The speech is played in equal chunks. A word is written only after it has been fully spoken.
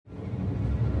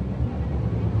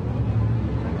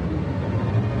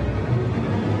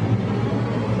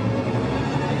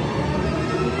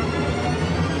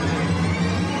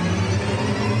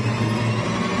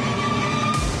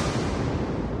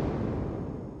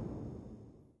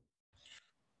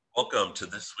Welcome to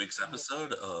this week's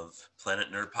episode of Planet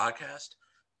Nerd Podcast.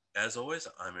 As always,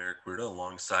 I'm Eric Ruda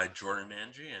alongside Jordan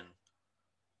Angie, and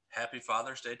happy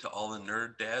Father's Day to all the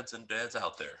nerd dads and dads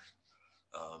out there.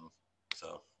 Um,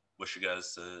 so, wish you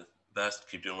guys the best.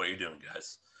 Keep doing what you're doing,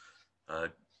 guys. Uh,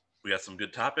 we got some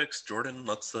good topics. Jordan,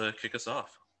 let's kick us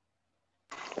off.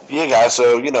 Yeah, guys.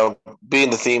 So being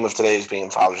the theme of today's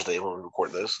being Father's Day when we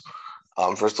record this.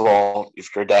 First of all, if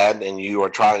you're a dad and you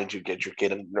are trying to get your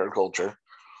kid into nerd culture,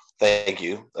 thank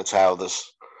you. That's how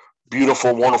this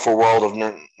beautiful, wonderful world of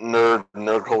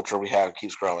nerd culture we have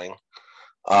keeps growing.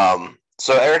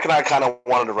 So Eric and I kind of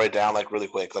wanted to write down like really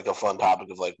quick, like a fun topic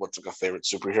of like what's like a favorite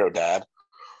superhero dad,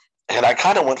 and I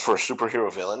kind of went for a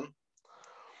superhero villain.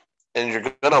 And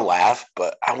you're gonna laugh,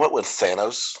 but I went with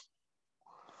Thanos.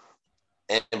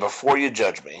 And before you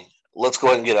judge me, let's go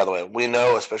ahead and get out of the way. We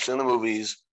know, especially in the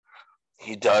movies,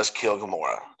 he does kill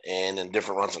Gamora, and in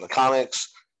different runs in the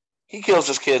comics, he kills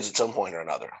his kids at some point or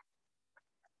another.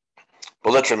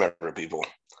 But let's remember, people,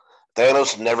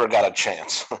 Thanos never got a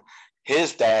chance.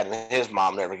 His dad and his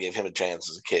mom never gave him a chance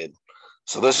as a kid.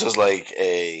 So this is like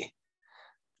a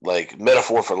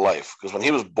metaphor for life. Because when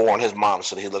he was born, his mom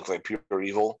said he looked like pure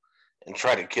evil and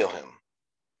tried to kill him.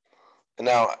 And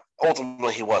now,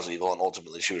 ultimately, he was evil, and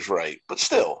ultimately, she was right. But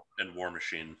still. And War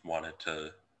Machine wanted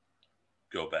to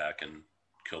go back and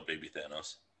kill baby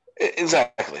Thanos.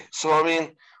 Exactly. So, I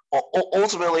mean,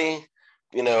 ultimately,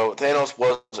 Thanos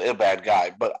was a bad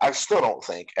guy, but I still don't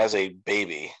think, as a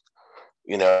baby,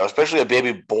 especially a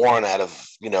baby born out of,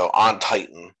 on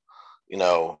Titan, you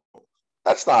know,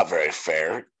 that's not very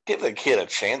fair. Give the kid a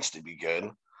chance to be good.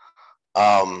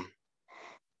 Um,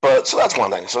 but so that's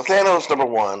one thing. So Thanos, number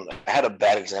one, had a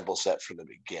bad example set from the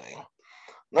beginning.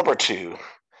 Number two,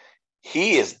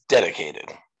 he is dedicated.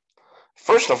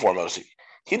 First and foremost,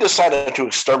 he decided to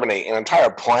exterminate an entire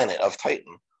planet of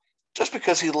Titan just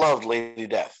because he loved Lady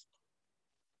Death.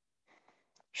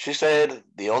 She said,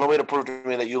 the only way to prove to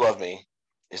me that you love me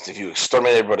is if you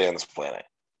exterminate everybody on this planet.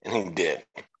 And he did.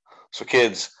 So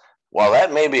kids, while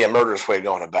that may be a murderous way of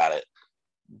going about it,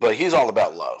 but he's all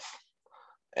about love.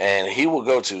 And he will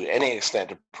go to any extent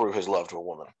to prove his love to a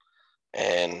woman.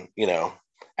 And,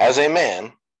 as a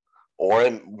man or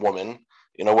a woman,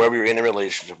 wherever you're in a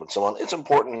relationship with someone, it's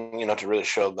important, to really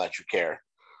show them that you care.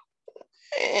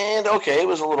 And okay, it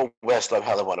was a little messed up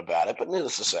how they went about it, but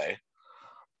needless to say.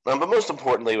 But most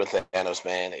importantly with Thanos,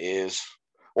 man, is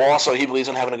well, also he believes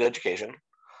in having a good education.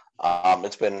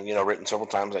 It's been written several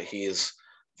times that he is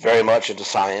very much into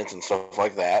science and stuff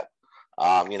like that.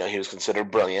 He was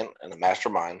considered brilliant and a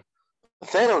mastermind. But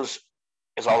Thanos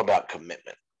is all about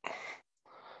commitment.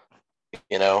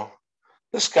 You know,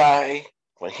 this guy,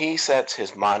 when he sets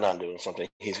his mind on doing something,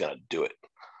 he's going to do it.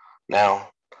 Now,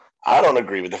 I don't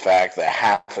agree with the fact that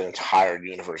half the entire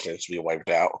universe needs to be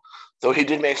wiped out, though he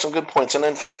did make some good points in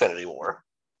Infinity War.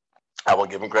 I will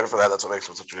give him credit for that. That's what makes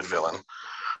him such a good villain.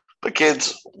 But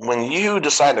kids, when you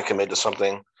decide to commit to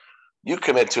something, you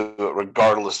commit to it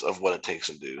regardless of what it takes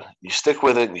to do. You stick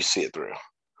with it and you see it through.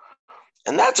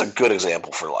 And that's a good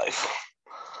example for life.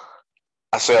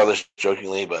 I say all this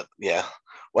jokingly, but yeah.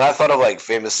 When I thought of like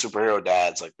famous superhero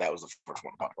dads, like that was the first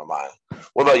one that popped in my mind.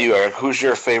 What about you, Eric? Who's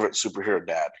your favorite superhero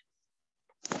dad?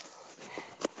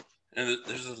 And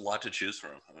there's a lot to choose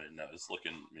from. I mean,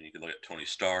 you can look at Tony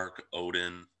Stark,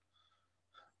 Odin,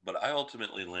 but I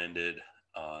ultimately landed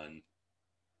on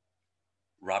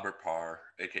Robert Parr,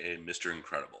 aka Mr.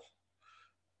 Incredible,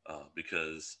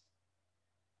 because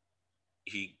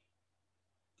he,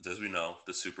 as we know,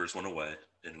 the supers went away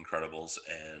in Incredibles,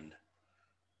 and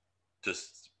to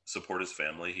support his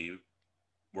family, he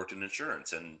worked in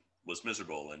insurance and was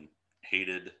miserable and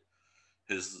hated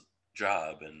his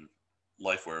job and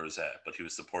life where it was at, but he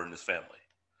was supporting his family,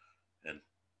 and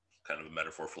kind of a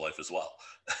metaphor for life as well.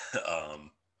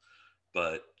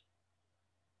 But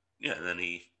yeah, and then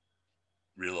he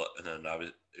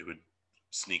it would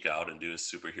sneak out and do his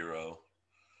superhero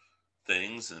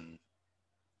things, and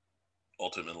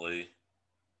ultimately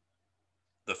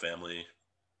the family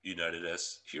united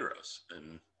as heroes.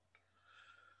 And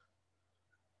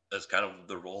that's kind of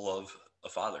the role of a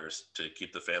father, is to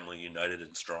keep the family united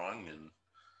and strong and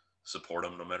support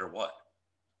them no matter what.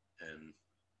 And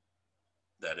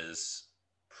that is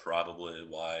probably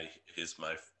why he's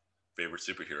my favorite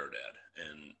superhero dad.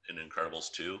 And in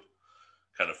Incredibles 2,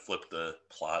 kind of flip the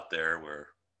plot there, where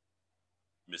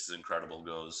Mrs. Incredible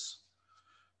goes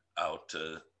out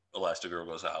to Elastigirl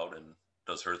goes out and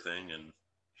does her thing, and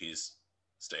he's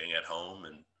staying at home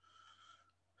and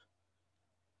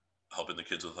helping the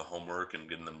kids with the homework and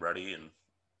getting them ready, and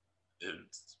it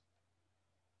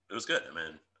was good. I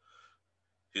mean,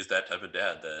 he's that type of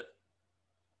dad that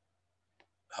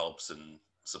helps and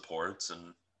supports,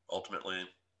 and ultimately,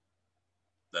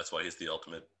 that's why he's the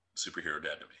ultimate superhero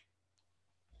dad to me.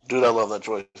 Dude, I love that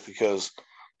choice because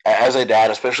as a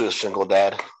dad, especially a single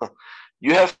dad,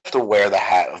 you have to wear the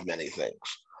hat of many things.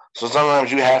 So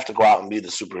sometimes you have to go out and be the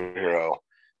superhero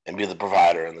and be the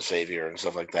provider and the savior and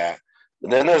stuff like that.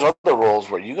 But then there's other roles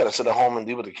where you got to sit at home and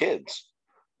be with the kids,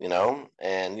 and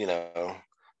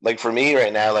like for me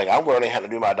right now, like I'm learning how to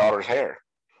do my daughter's hair.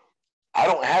 I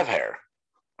don't have hair,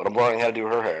 but I'm learning how to do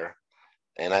her hair.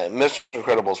 And Mr.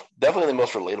 Incredible is definitely the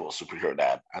most relatable superhero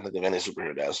dad I think of any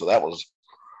superhero dad. So that was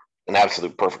an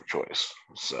absolute perfect choice.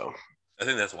 So I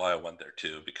think that's why I went there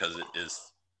too, because it is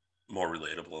more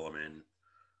relatable. I mean,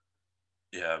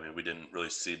 yeah, I mean, we didn't really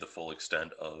see the full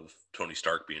extent of Tony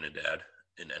Stark being a dad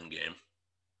in Endgame,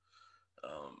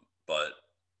 but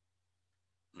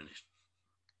I mean,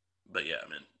 but yeah, I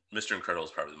mean, Mr. Incredible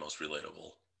is probably the most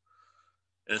relatable,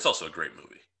 and it's also a great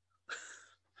movie.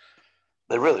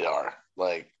 they really are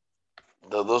like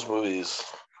those movies.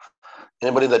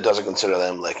 Anybody that doesn't consider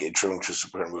them like a true and true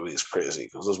superhero movie is crazy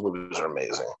because those movies are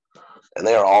amazing, and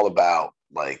they are all about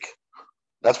like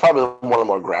that's probably one of the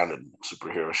more grounded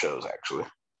superhero shows actually.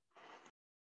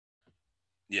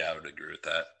 Yeah, I would agree with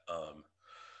that.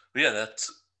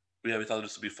 But yeah, we thought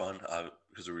this would be fun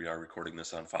because we are recording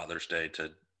this on Father's Day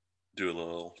to do a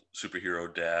little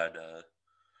superhero dad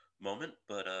moment.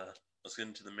 But let's get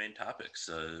into the main topics.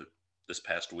 This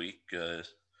past week,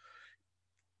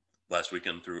 last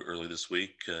weekend through early this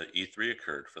week, E3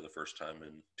 occurred for the first time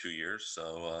in 2 years.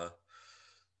 So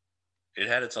it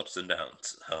had its ups and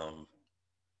downs.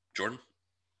 Jordan?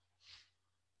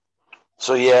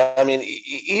 So yeah, I mean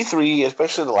E3,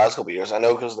 especially the last couple of years, I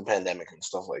know because of the pandemic and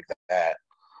stuff like that,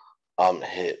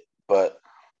 hit, but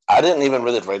I didn't even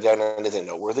really write down anything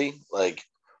noteworthy. Like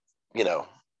you know,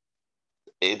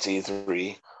 it's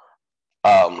E3.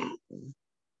 Um,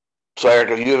 so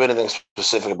Eric, if you have anything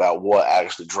specific about what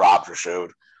actually dropped or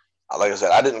showed, like I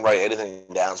said, I didn't write anything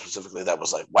down specifically that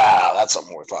was like, wow, that's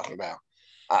something worth talking about.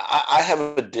 I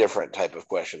have a different type of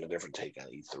question, a different take on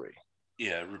E3.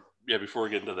 Yeah, yeah. Before we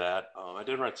get into that, I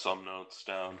did write some notes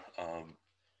down.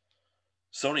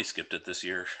 Sony skipped it this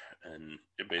year, and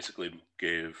it basically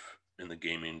gave in the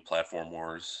gaming platform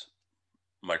wars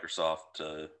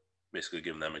Microsoft basically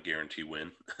giving them a guarantee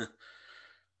win.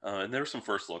 And there were some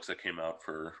first looks that came out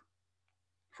for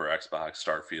Xbox,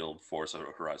 Starfield, Forza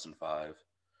Horizon 5,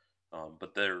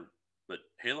 but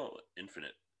Halo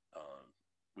Infinite,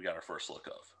 we got our first look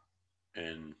of,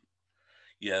 and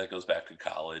yeah, it goes back to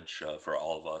college for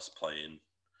all of us playing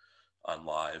on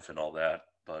live and all that,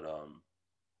 but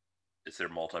it's their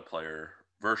multiplayer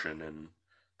version, and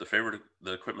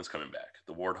the equipment's coming back.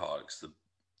 The Warthogs,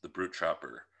 the Brute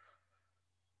Chopper,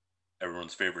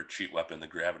 everyone's favorite cheat weapon, the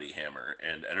Gravity Hammer,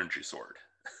 and Energy Sword,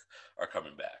 are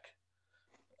coming back.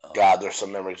 God, there's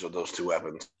some memories of those two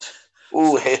weapons.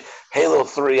 Ooh, Halo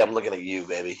 3, I'm looking at you,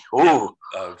 baby. Ooh.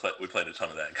 Yeah, we played a ton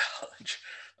of that in college.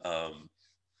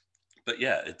 But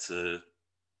yeah, so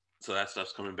that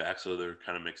stuff's coming back. So they're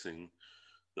kind of mixing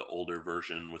the older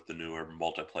version with the newer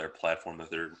multiplayer platform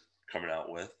that they're coming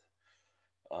out with.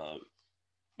 Uh,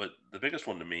 but the biggest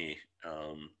one to me,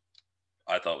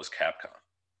 I thought was Capcom,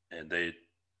 and they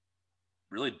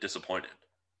really disappointed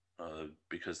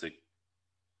because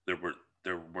there were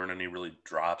there weren't any really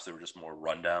drops. There were just more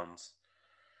rundowns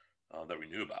that we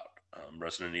knew about.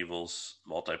 Resident Evil's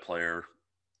multiplayer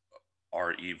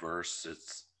RE verse,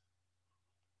 it's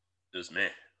meh.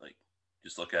 Like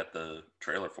just look at the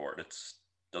trailer for it. It's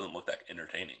doesn't look that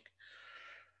entertaining.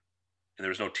 And there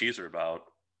was no teaser about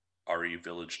RE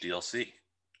Village DLC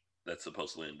that's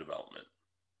supposedly in development.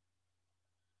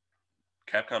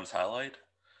 Capcom's highlight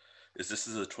is this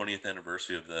is the 20th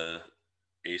anniversary of the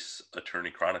Ace Attorney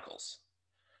Chronicles,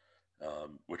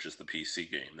 which is the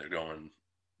PC game. They're going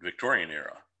Victorian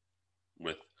era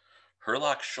with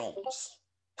Herlock Sholmes.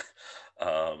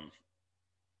 um,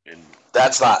 and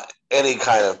That's not any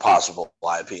kind of possible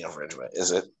IP infringement,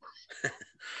 is it?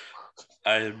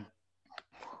 I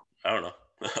I don't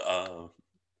know,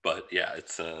 but yeah,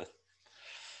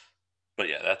 but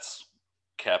yeah, that's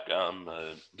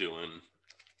Capcom doing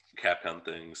Capcom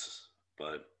things.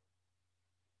 But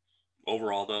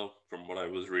overall, though, from what I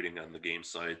was reading on the game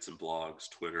sites and blogs,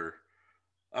 Twitter,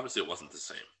 obviously it wasn't the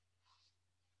same.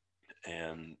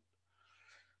 And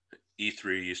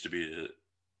E3 used to be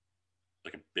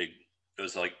like a big, it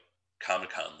was like Comic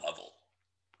Con level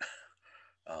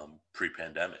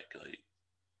pre-pandemic. Like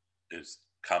it was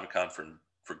Comic Con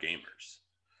for gamers,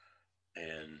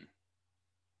 and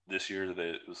this year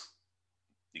it was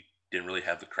you didn't really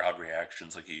have the crowd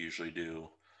reactions like you usually do.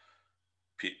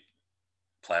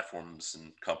 platforms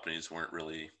and companies weren't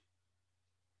really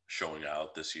showing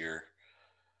out this year.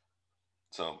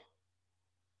 So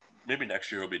maybe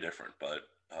next year will be different. But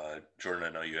Jordan, I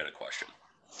know you had a question.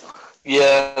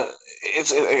 Yeah,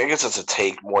 I guess it's a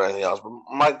take more than anything else. But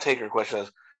my take or question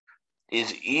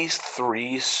is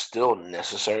E3 still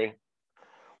necessary?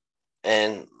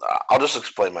 And I'll just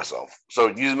explain myself. So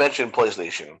you mentioned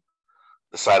PlayStation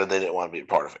decided they didn't want to be a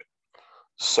part of it.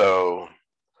 So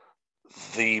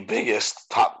the biggest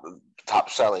top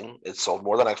selling, it sold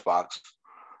more than Xbox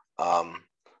um,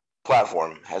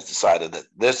 platform has decided that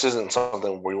this isn't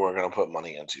something we were going to put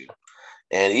money into.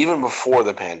 And even before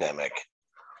the pandemic,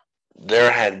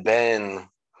 there had been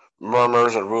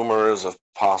murmurs and rumors of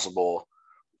possible,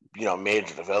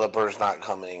 major developers not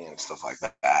coming and stuff like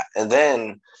that. And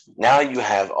then now you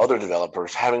have other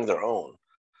developers having their own,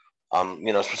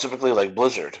 specifically like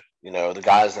Blizzard, the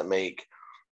guys that make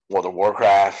World of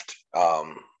Warcraft,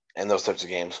 and those types of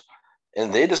games.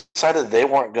 And they decided they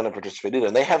weren't going to participate either.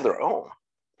 And they have their own.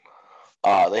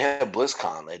 They have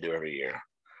BlizzCon they do every year.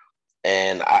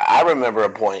 And I remember a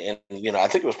point, and I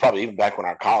think it was probably even back when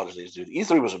our college days, dude.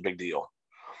 E3 was a big deal.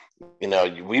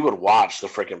 We would watch the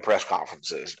freaking press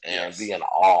conferences and Yes. be in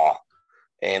awe,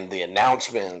 and the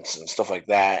announcements and stuff like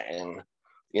that. And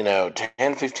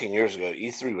 10, 15 years ago,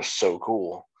 E3 was so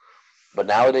cool. But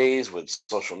nowadays, with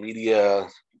social media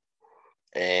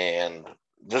and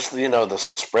just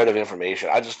the spread of information,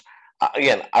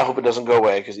 I hope it doesn't go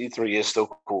away because E3 is still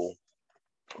cool.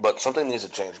 But something needs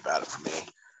to change about it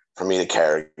for me to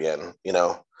care again.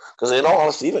 Because in all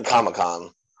honesty, even Comic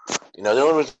Con, the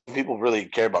only reason people really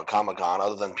care about Comic Con,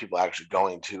 other than people actually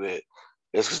going to it,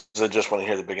 is because they just want to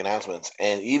hear the big announcements.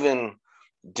 And even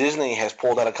Disney has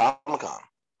pulled out of Comic Con,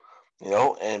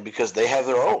 and because they have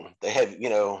their own, they have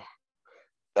D20,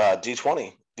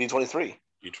 D23.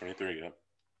 D23, yeah.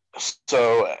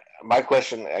 So my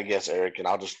question, I guess, Eric, and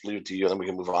I'll just leave it to you, and then we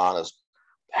can move on. Is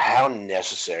how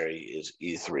necessary is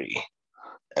E3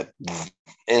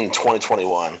 in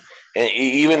 2021, and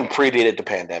even predated the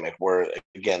pandemic, where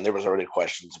again there was already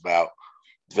questions about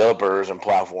developers and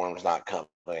platforms not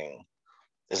coming.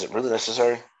 Is it really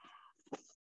necessary?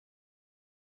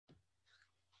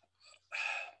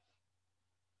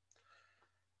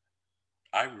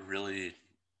 I really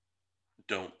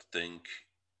don't think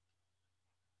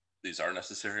these are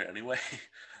necessary anyway.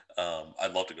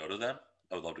 I'd love to go to them.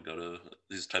 I would love to go to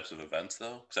these types of events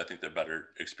though, because I think they're better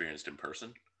experienced in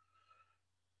person.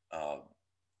 Um,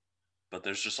 but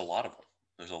there's just a lot of them.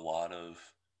 There's a lot of,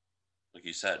 like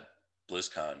you said,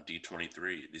 BlizzCon,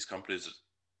 D23. These companies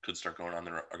could start going on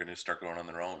their are going to start going on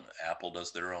their own. Apple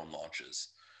does their own launches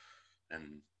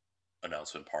and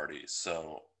announcement parties.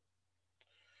 So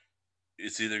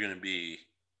it's either going to be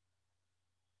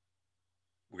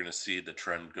we're going to see the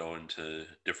trend go into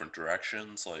different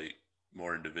directions, like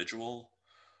more individual,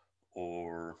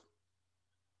 or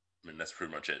I mean that's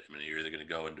pretty much it. I mean you're either going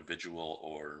to go individual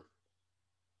or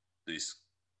these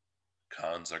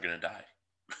cons are going to die.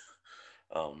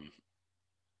 um,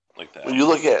 like When that. you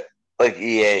look at like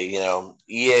EA,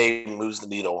 EA moves the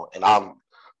needle, and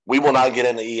we will not get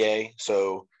into EA.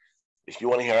 So if you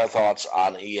want to hear our thoughts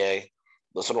on EA,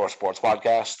 listen to our sports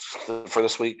podcast for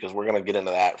this week because we're going to get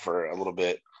into that for a little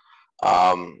bit.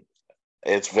 Um,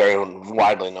 it's very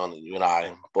widely known that you and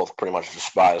I both pretty much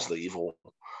despise the evil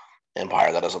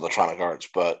empire that is Electronic Arts,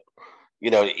 but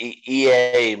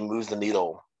EA moves the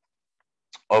needle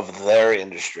of their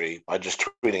industry by just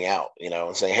tweeting out,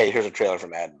 and saying, "Hey, here's a trailer for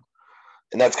Madden,"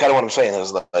 and that's kind of what I'm saying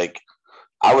is like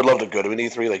I would love to go to an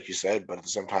E3, like you said, but at the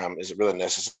same time, is it really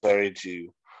necessary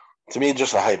to me,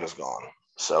 just the hype is gone.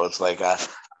 So it's like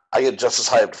I get just as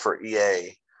hyped for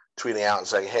EA tweeting out and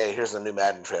saying, "Hey, here's the new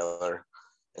Madden trailer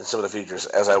and some of the features,"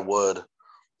 as I would,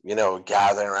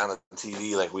 gathering around the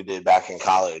TV like we did back in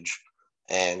college,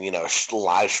 and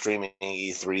live streaming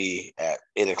E3 at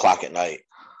 8 o'clock at night,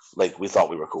 like we thought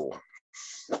we were cool.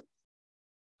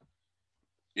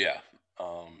 Yeah,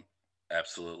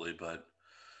 absolutely. But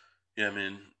yeah, I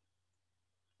mean,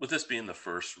 with this being the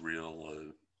first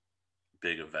real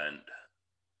big event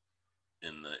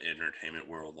in the entertainment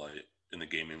world, like in the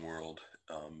gaming world,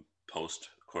 post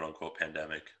quote unquote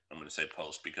pandemic. I'm going to say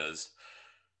post because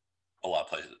a lot of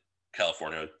places,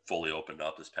 California fully opened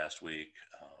up this past week.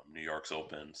 New York's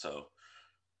open, so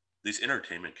these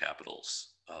entertainment capitals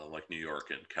like New York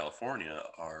and California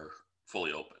are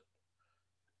fully open,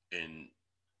 and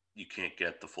you can't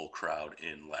get the full crowd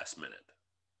in last minute.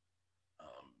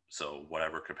 So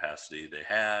whatever capacity they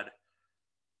had,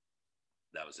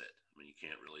 that was it. I mean, you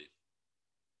can't really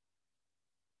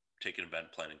take an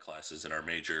event planning classes in our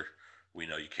major. We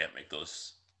know you can't make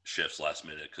those shifts last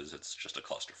minute because it's just a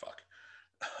clusterfuck.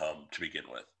 to begin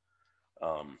with.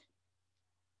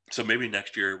 So maybe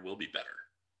next year will be better.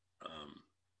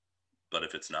 But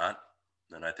if it's not,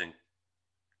 then I think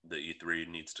the E3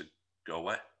 needs to go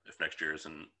away if next year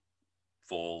isn't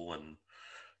full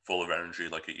of energy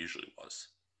like it usually was.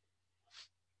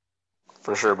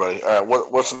 For sure, buddy. All right,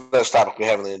 what's the next topic we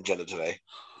have on the agenda today?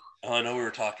 I know we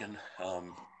were talking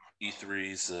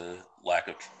E3's lack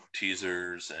of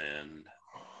teasers, and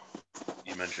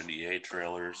you mentioned EA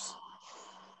trailers.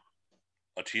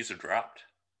 A teaser dropped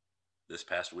this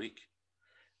past week,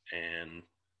 and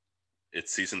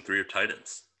it's season 3 of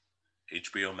Titans,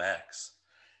 HBO Max,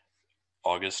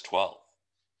 August 12th.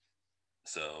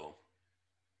 So,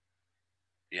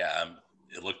 yeah,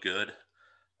 it looked good.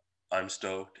 I'm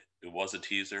stoked. It was a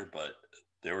teaser, but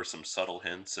there were some subtle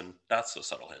hints and not so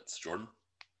subtle hints. Jordan?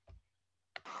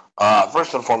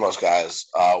 First and foremost, guys,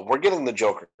 we're getting the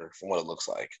Joker from what it looks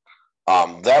like.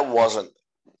 That wasn't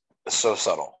so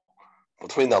subtle.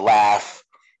 Between the laugh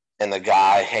and the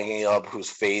guy hanging up whose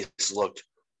face looked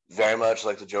very much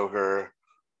like the Joker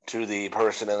to the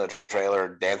person in the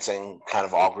trailer dancing kind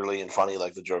of awkwardly and funny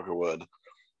like the Joker would.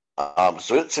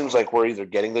 So it seems like we're either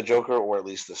getting the Joker or at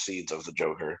least the seeds of the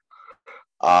Joker.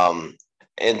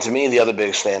 And to me, the other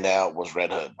big standout was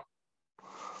Red Hood.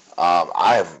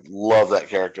 I have loved that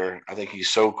character. I think he's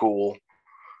so cool.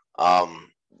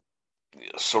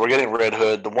 So we're getting Red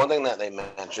Hood. The one thing that they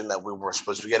mentioned that we were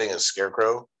supposed to be getting is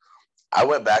Scarecrow. I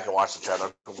went back and watched the trailer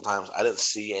a couple times. I didn't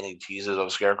see any teasers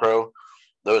of Scarecrow,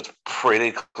 though it's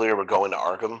pretty clear we're going to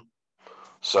Arkham.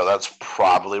 So that's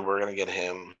probably we're going to get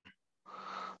him.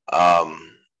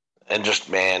 And just,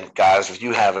 man, guys, if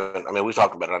you haven't, I mean, we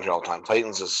talk about it on here all the time.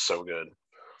 Titans is so good.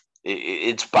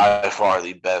 It's by far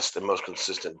the best and most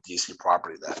consistent DC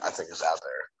property that I think is out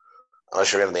there.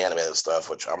 Unless you're into the animated stuff,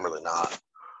 which I'm really not.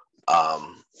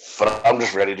 But I'm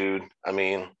just ready, dude. I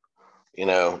mean,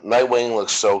 Nightwing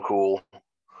looks so cool.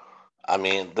 I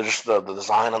mean, the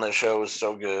design on that show is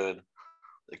so good.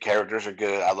 The characters are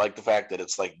good. I like the fact that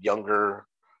it's like younger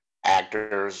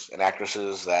actors and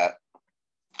actresses that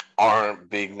aren't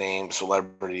big name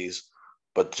celebrities,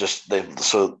 but just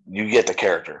so you get the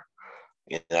character.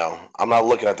 I'm not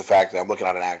looking at the fact that I'm looking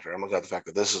at an actor. I'm looking at the fact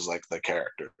that this is like the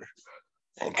character.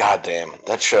 And goddamn,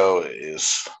 that show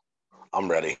is. I'm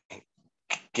ready.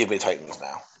 Give me Titans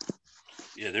now.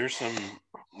 Yeah, there's some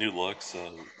new looks.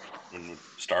 When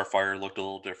Starfire looked a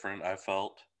little different, I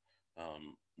felt.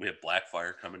 We have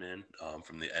Blackfire coming in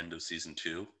from the end of season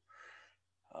 2.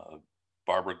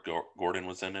 Barbara Gordon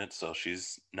was in it, so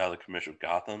she's now the commissioner of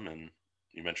Gotham. And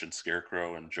you mentioned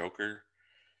Scarecrow and Joker.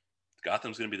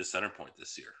 Gotham's going to be the center point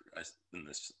this year.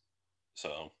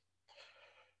 So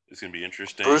it's going to be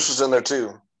interesting. Bruce is in there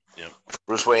too. Yep.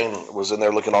 Bruce Wayne was in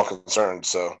there looking all concerned.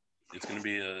 So it's going to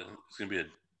be an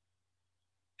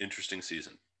interesting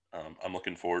season. I'm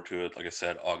looking forward to it. Like I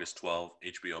said, August 12th,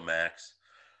 HBO Max.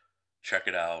 Check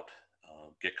it out.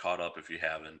 Get caught up if you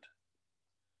haven't.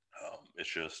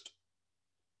 It's just,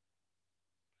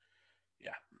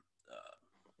 yeah.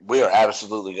 We are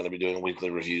absolutely going to be doing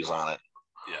weekly reviews on it.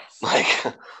 Yes.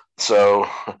 So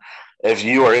if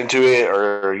you are into it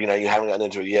or, you haven't gotten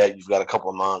into it yet, you've got a couple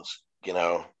of months,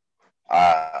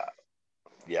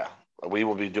 yeah, we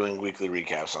will be doing weekly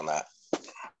recaps on that.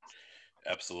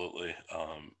 Absolutely.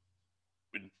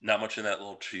 Not much in that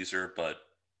little teaser, but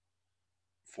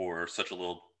for such a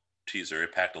little teaser,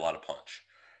 it packed a lot of punch.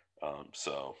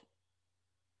 So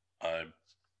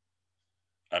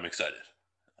I'm excited.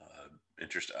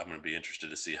 I'm going to be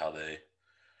interested to see how they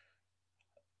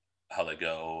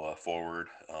go forward.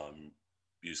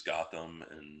 Use Gotham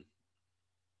and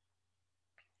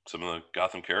some of the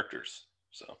Gotham characters.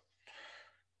 So,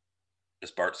 as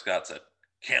Bart Scott said,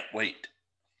 can't wait.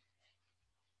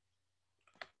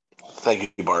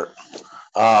 Thank you, Bart.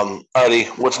 Eddie,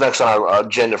 what's next on our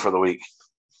agenda for the week?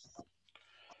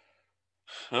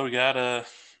 Well, we got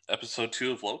episode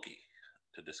 2 of Loki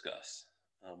to discuss.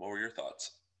 What were your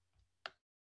thoughts?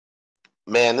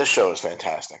 Man, this show is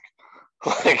fantastic.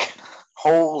 Like,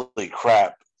 holy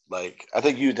crap. Like, I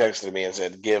think you texted me and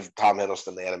said, give Tom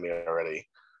Hiddleston the Emmy already.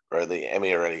 Or the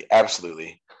Emmy already.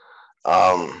 Absolutely.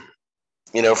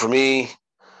 For me,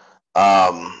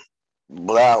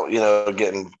 without,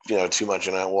 getting, too much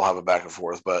in it, we'll have a back and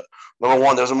forth. But number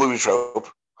one, there's a movie trope.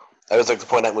 I always like to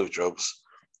point out movie tropes.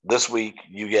 This week,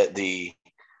 you get the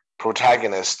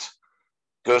protagonist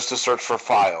goes to search for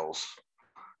files.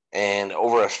 And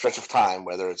over a stretch of time,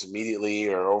 whether it's immediately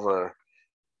or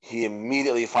he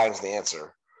immediately finds the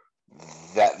answer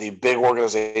that the big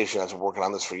organization that's been working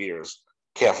on this for years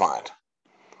can't find.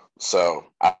 So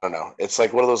I don't know. It's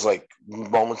like one of those like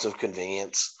moments of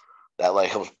convenience that like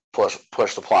helps push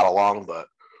the plot along, but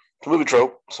it's a movie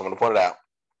trope, so I'm going to point it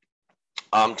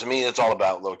out. To me, it's all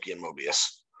about Loki and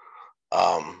Mobius.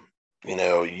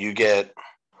 You get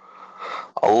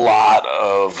a lot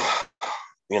of,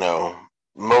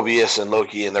 Mobius and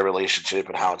Loki and their relationship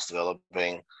and how it's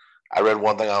developing. I read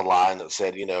one thing online that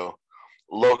said,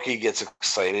 Loki gets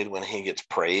excited when he gets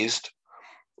praised,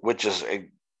 which is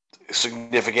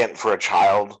significant for a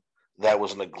child that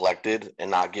was neglected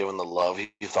and not given the love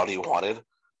he thought he wanted,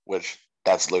 which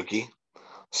that's Loki.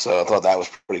 So I thought that was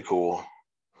pretty cool.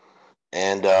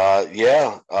 And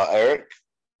Eric,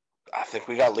 I think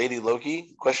we got Lady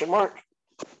Loki, question mark.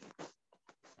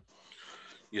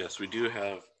 Yes, we do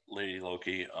have Lady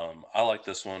Loki. I like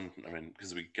this one. I mean,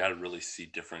 because we got to really see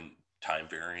different time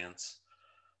variants.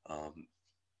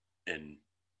 And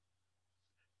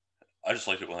I just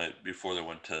liked it before they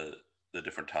went to the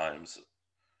different times.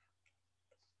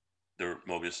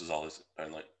 Mobius is always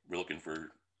like, we're looking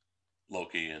for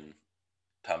Loki, and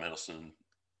Tom Hiddleston,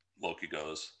 Loki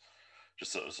goes,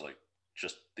 just so it was like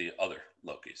just the other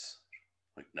Lokis,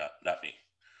 like not me,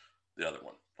 the other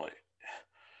one. Like,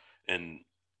 and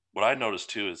what I noticed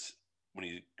too is when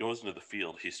he goes into the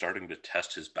field, he's starting to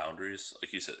test his boundaries. Like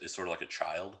he said, it's sort of like a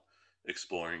child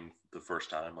exploring the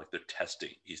first time. Like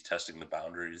he's testing the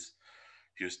boundaries.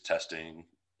 He was testing,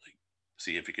 like,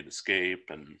 see if he could escape,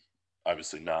 and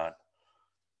obviously not.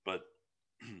 But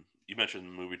you mentioned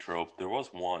the movie trope. There was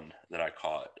one that I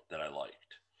caught that I liked.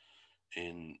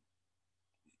 In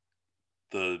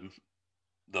the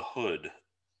hood,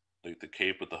 like the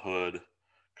cape with the hood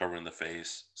covering the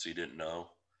face so you didn't know.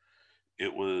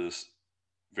 It was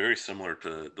very similar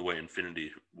to the way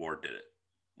Infinity War did it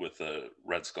with the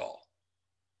Red Skull.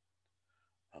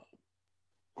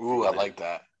 Ooh, I like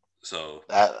that. So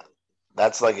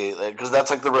that's like because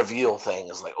that's like the reveal thing.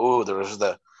 It's like, oh, there was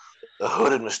the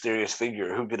hooded mysterious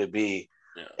figure. Who could it be?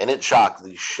 Yeah. And it shocked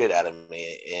the shit out of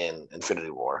me in Infinity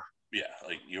War. Yeah,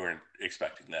 like you weren't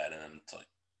expecting that, and it's like,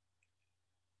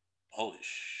 holy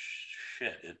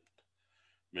shit! I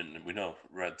mean, we know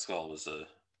Red Skull was a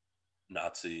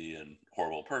Nazi and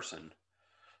horrible person,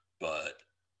 but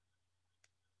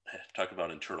talk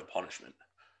about internal punishment.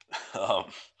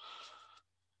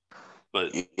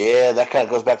 But yeah, that kind of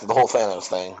goes back to the whole Thanos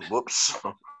thing. Whoops.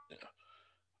 Yeah.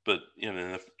 But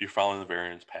if you're following the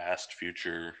variants, past,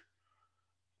 future,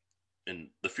 and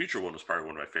the future one was probably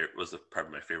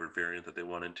probably my favorite variant that they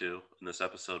went into in this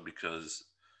episode, because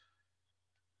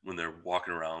when they're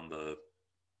walking around the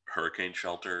hurricane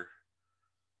shelter,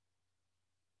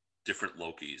 different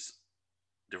Lokis,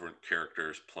 different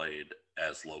characters played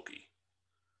as Loki,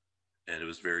 and it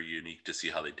was very unique to see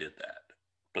how they did that.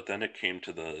 But then it came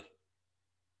to the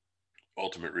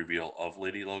ultimate reveal of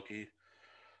Lady Loki.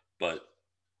 But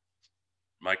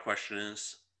my question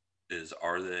is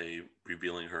are they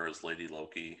revealing her as Lady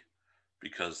Loki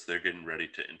because they're getting ready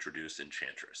to introduce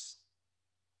Enchantress?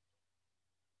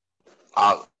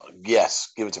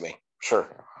 Yes, give it to me. Sure.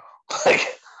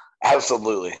 Like,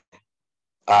 absolutely.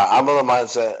 I'm on the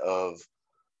mindset of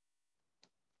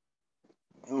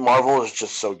Marvel is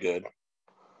just so good.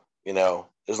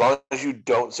 As long as you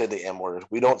don't say the M word,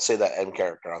 we don't say that M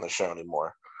character on the show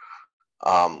anymore.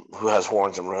 Who has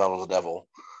horns and resembles the devil?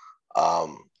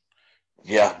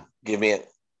 Give me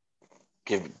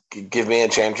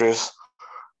Enchantress.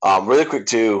 Really quick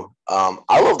too.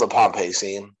 I love the Pompeii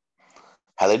scene.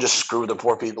 How they just screwed the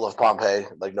poor people of Pompeii,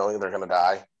 like knowing they're gonna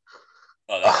die.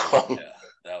 Oh,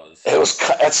 that was.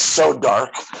 It's so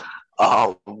dark.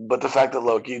 But the fact that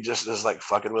Loki just is like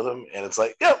fucking with him, and it's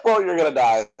like, yeah, well, you're gonna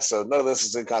die, so none of this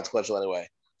is inconsequential anyway.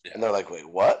 Yeah. And they're like, wait,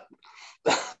 what?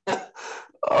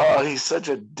 Oh, he's such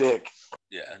a dick.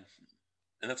 Yeah,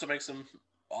 and that's what makes him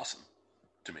awesome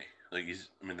to me. Like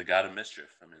the god of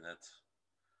mischief. I mean, that's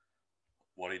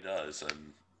what he does,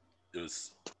 and it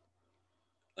was,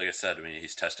 like I said,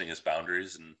 he's testing his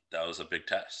boundaries, and that was a big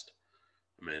test.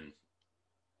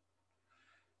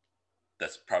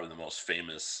 That's probably the most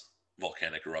famous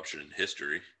volcanic eruption in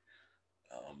history.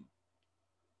 And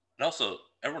also,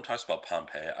 everyone talks about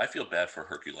Pompeii. I feel bad for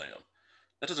Herculaneum.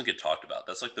 That doesn't get talked about.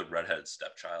 That's like the redhead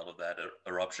stepchild of that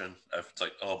eruption. It's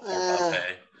like, oh, poor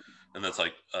Pompeii. And that's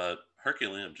like,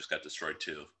 Herculaneum just got destroyed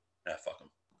too. Fuck him.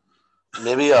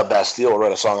 Maybe Bastille will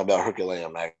write a song about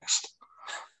Herculaneum next.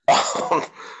 So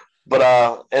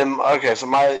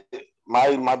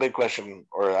my big question,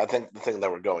 or I think the thing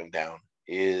that we're going down,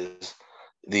 is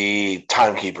the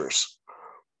timekeepers.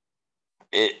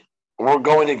 We're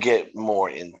going to get more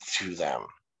into them,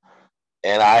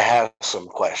 and I have some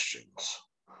questions.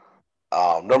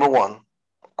 Number one,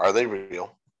 are they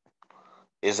real?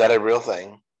 Is that a real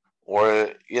thing? Or,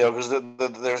 because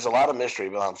there's a lot of mystery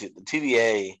behind the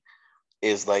TVA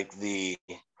is like the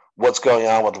what's going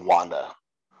on with Wanda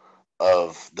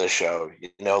of the show. You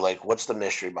know, like what's the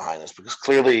mystery behind this? Because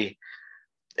clearly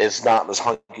it's not this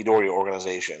hunky dory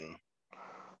organization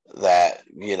that,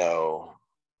 you know,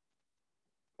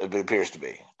 it appears to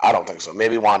be. I don't think so.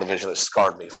 Maybe WandaVision has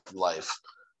scarred me from life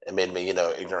and made me, you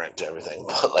know, ignorant to everything.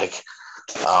 But like,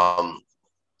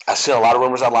 I've seen a lot of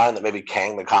rumors online that maybe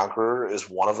Kang the Conqueror is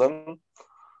one of them.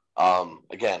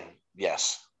 Again,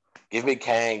 yes. Give me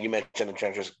Kang. You mentioned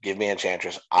Enchantress. Give me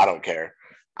Enchantress. I don't care.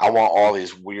 I want all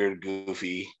these weird,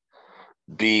 goofy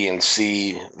B and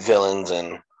C villains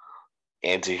and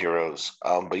anti-heroes.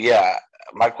 But yeah,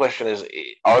 my question is,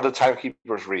 are the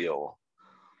timekeepers real?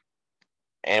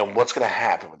 And what's going to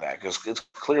happen with that? Because it's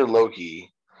clear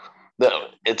Loki.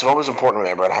 It's always important to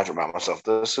remember, and I have to remind myself,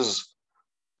 this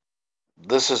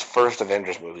is first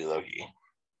Avengers movie Loki.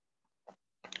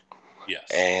 Yes.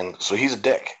 And so he's a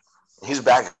dick. He's a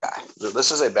bad guy. This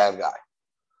is a bad guy.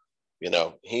 You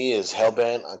know, he is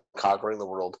hell-bent on conquering the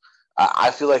world.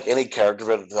 I feel like any character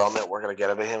development we're going to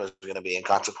get out of him is going to be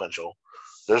inconsequential.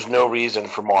 There's no reason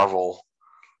for Marvel,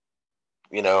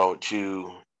 you know,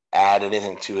 to add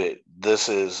anything to it. This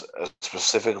is a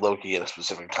specific Loki at a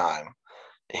specific time.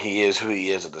 He is who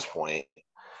he is at this point.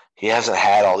 He hasn't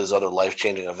had all these other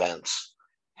life-changing events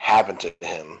happen to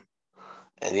him.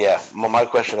 And yeah, my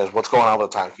question is, what's going on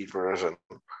with the timekeepers and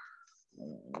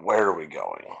where are we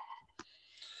going?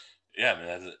 Yeah, I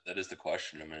mean, that is the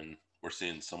question. I mean, we're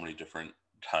seeing so many different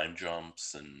time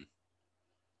jumps and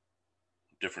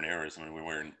different eras. I mean, we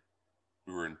were in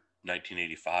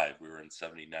 1985, we were in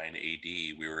 79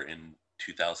 AD, we were in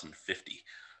 2050.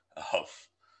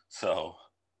 So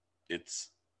it's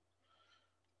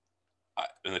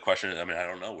and the question is, I mean, I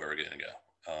don't know where we're going to go.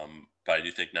 But I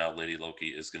do think now Lady Loki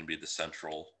is going to be the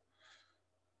central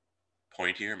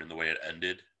point here. I mean, the way it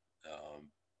ended,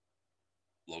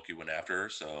 Loki went after her,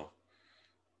 so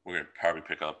we're going to probably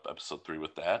pick up episode 3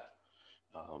 with that.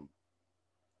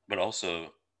 But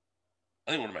also,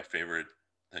 I think one of my favorite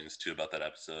things too about that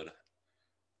episode,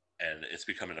 and it's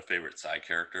becoming a favorite side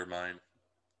character of mine,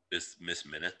 is Miss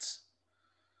Minutes.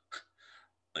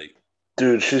 Like,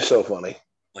 dude, she's so funny.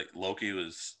 Like Loki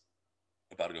was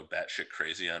about to go batshit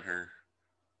crazy on her,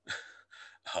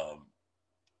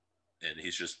 and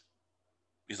he's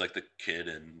like the kid,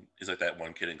 and he's like that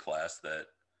one kid in class that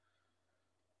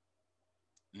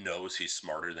knows he's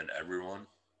smarter than everyone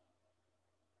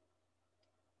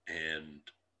and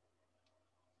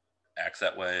acts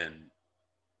that way and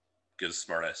gives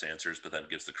smart ass answers, but then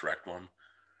gives the correct one.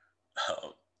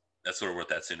 That's sort of what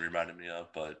that scene reminded me of.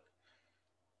 But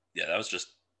yeah, that was just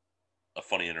a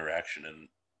funny interaction. And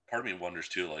part of me wonders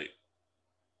too, like,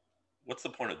 what's the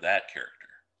point of that character?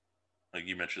 Like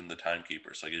you mentioned the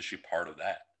timekeepers. Like, is she part of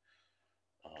that?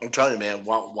 I'm telling you, man,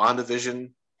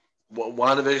 WandaVision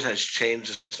has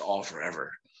changed us all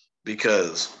forever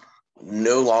because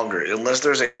no longer, unless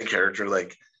there's a character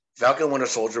like Falcon Winter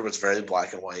Soldier was very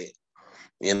black and white,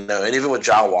 you know, and even with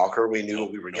John Walker, we knew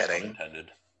what we were getting.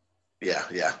 Intended.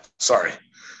 Yeah. Sorry.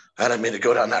 I didn't mean to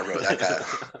go down that road. That guy.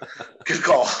 Good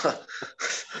call.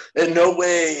 In no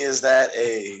way is that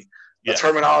a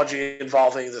terminology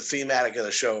involving the thematic of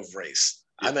the show of race.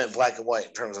 Yeah. I meant black and white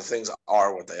in terms of things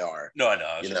are what they are. No, I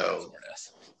know.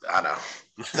 I know.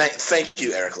 Thank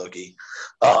you, Eric Loki.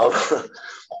 But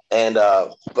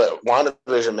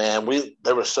WandaVision, man,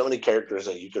 there were so many characters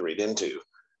that you could read into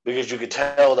because you could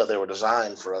tell that they were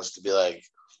designed for us to be like,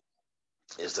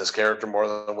 is this character more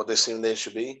than what they seem they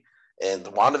should be? And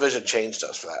the WandaVision changed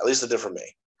us for that. At least it did for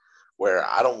me, where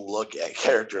I don't look at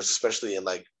characters, especially in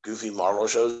like goofy Marvel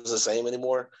shows, the same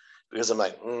anymore because I'm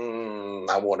like,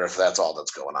 I wonder if that's all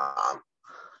that's going on.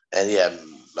 And yeah,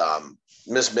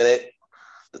 Miss Minute,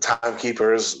 the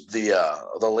timekeepers, the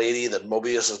lady that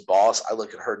Mobius's boss, I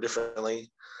look at her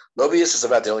differently. Mobius is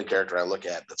about the only character I look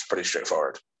at that's pretty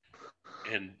straightforward.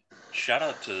 And shout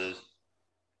out to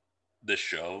this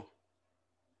show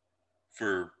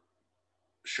for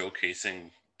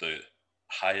showcasing the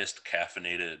highest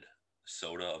caffeinated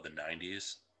soda of the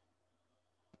 90s.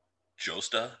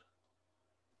 Shasta.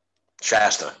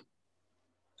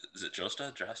 Is it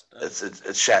Josta?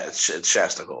 It's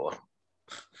Shasta Cola.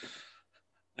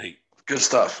 Like, good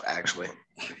stuff, actually.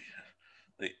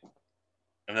 Like,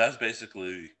 I mean, that's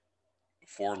basically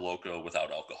 4 Loco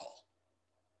without alcohol.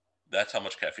 That's how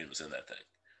much caffeine was in that thing.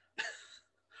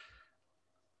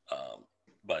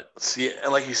 But see,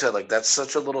 and like you said, like that's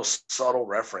such a little subtle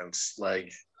reference.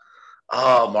 Like,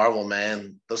 oh, Marvel,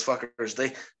 man, those fuckers,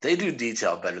 they do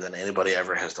detail better than anybody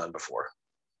ever has done before.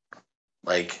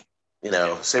 Like, you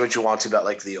know, say what you want to about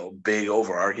like the big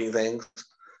overarching things.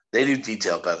 They do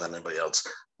detail better than anybody else.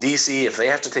 DC, if they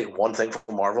have to take one thing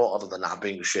from Marvel other than not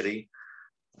being shitty,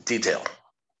 detail.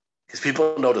 Because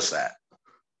people notice that.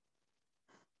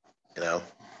 You know?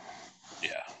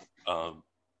 Yeah.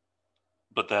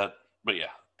 But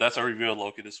yeah, that's our review of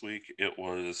Loki this week. It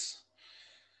was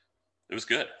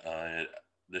good.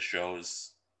 This show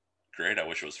is great. I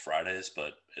wish it was Fridays,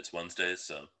 but it's Wednesdays,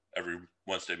 so every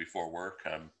Wednesday before work,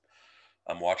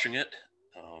 I'm watching it,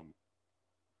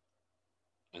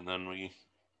 and then we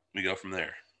go from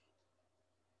there.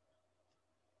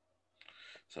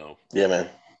 So yeah, man.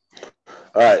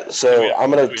 All right, so I'm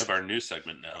gonna. We have our news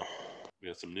segment now. We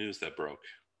have some news that broke.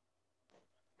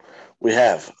 We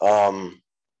have.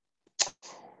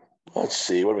 Let's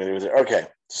see. What are we gonna do with it? Okay,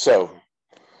 so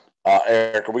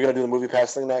Eric, are we gonna do the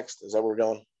MoviePass thing next? Is that where we're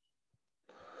going?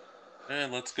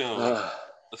 And let's go.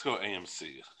 Let's go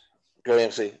AMC. Go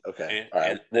AMC. Okay. All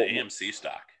right. The AMC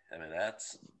stock. I mean,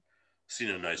 that's seen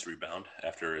a nice rebound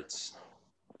after its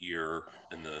year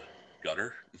in the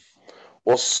gutter.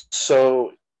 Well,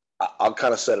 so I'll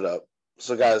kind of set it up.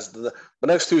 So, guys, the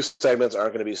next two segments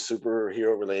aren't going to be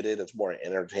superhero related. It's more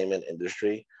entertainment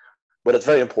industry, but it's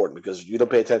very important because you don't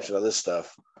pay attention to this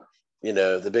stuff. You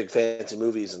know, the big fancy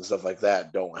movies and stuff like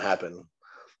that don't happen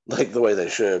like the way they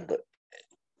should. But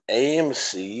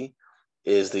AMC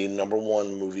is the number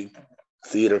one movie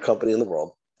theater company in the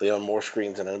world. They own more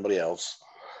screens than anybody else.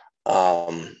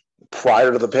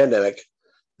 Prior to the pandemic,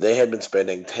 they had been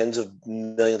spending tens of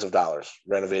millions of dollars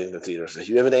renovating the theaters. If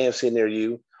you have an AMC near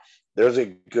you, there's a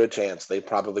good chance they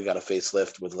probably got a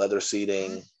facelift with leather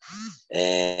seating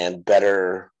and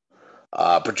better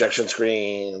projection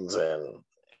screens. And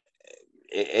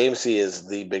AMC is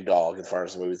the big dog as far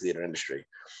as the movie theater industry.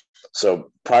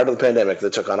 So prior to the pandemic, they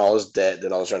took on all this debt,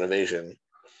 did all this renovation.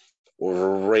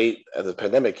 Right at the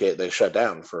pandemic hit, they shut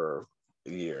down for a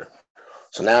year.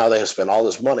 So now they have spent all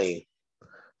this money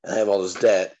and have all this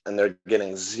debt, and they're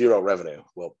getting zero revenue.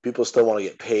 Well, people still want to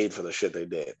get paid for the shit they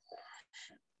did.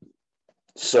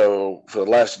 So for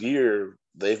the last year,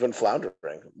 they've been floundering,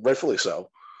 rightfully so.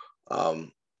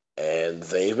 And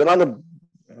they've been on the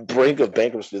brink of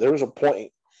bankruptcy. There was a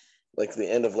point, like the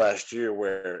end of last year,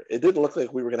 where it didn't look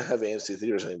like we were going to have AMC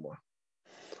theaters anymore.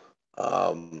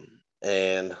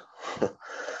 And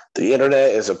the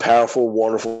internet is a powerful,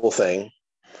 wonderful thing.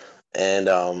 And,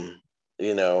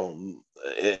 you know,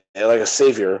 like a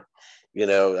savior, you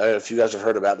know, if you guys have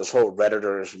heard about this whole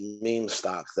Redditors meme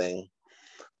stock thing,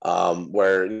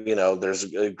 where, you know, there's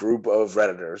a group of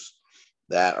Redditors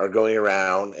that are going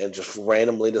around and just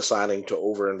randomly deciding to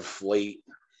overinflate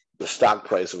the stock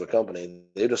price of a company.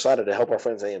 They decided to help our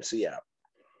friends AMC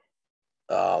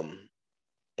out.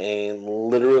 And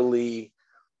literally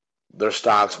their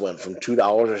stocks went from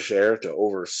 $2 a share to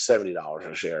over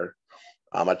 $70 a share.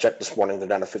 I checked this morning, they're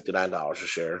down to $59 a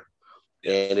share.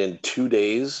 And in 2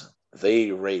 days, they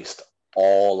erased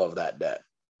all of that debt.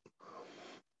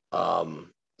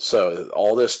 So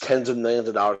all this tens of millions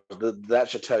of dollars, that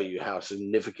should tell you how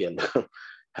significant,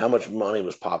 how much money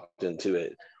was popped into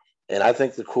it. And I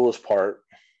think the coolest part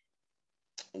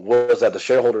was that the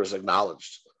shareholders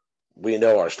acknowledged, we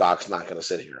know our stock's not going to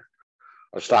sit here.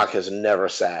 Our stock has never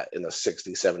sat in the $60,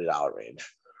 $70 range.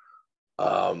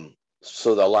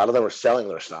 So a lot of them are selling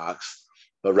their stocks,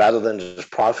 but rather than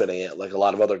just profiting it, like a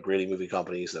lot of other greedy movie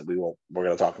companies that we're going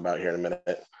to talk about here in a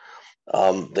minute,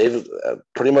 they've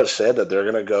pretty much said that they're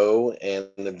going to go and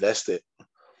invest it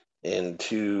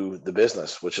into the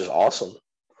business, which is awesome.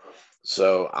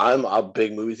 So I'm a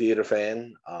big movie theater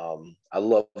fan. I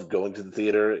love going to the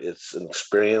theater. It's an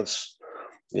experience.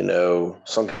 You know,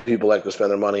 some people like to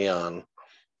spend their money on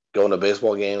going to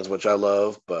baseball games, which I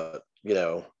love, but, you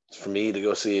know, for me to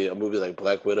go see a movie like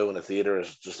Black Widow in a theater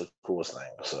is just the coolest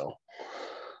thing. So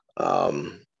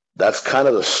that's kind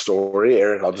of the story.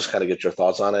 Eric, I'll just kind of get your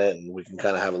thoughts on it and we can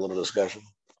kind of have a little discussion.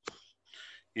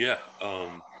 Yeah.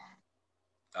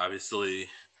 Obviously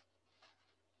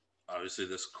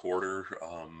this quarter,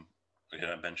 again,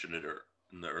 I mentioned it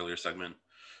in the earlier segment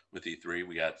with E3,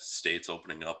 we got states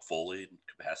opening up fully,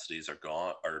 capacities are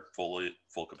gone, are full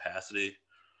capacity.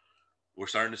 We're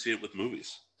starting to see it with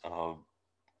movies.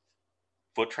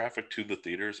 Foot traffic to the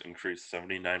theaters increased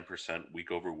 79%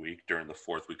 week over week during the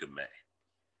 4th week of May.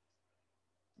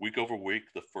 Week over week,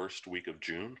 the first week of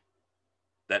June,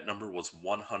 that number was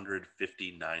 159%.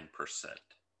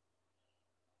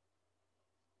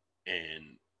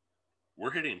 And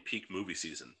we're hitting peak movie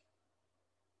season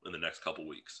in the next couple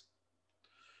weeks.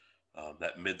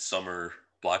 That midsummer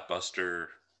blockbuster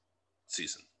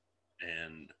season.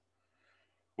 And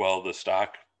while the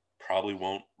stock probably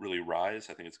won't really rise,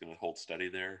 I think it's going to hold steady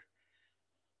there.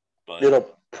 But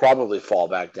it'll probably fall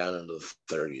back down into the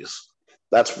 30s.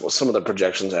 That's some of the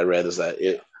projections I read is that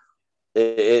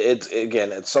it's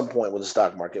again at some point with the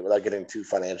stock market, without getting too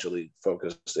financially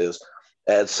focused, is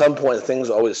at some point things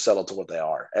always settle to what they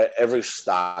are. Every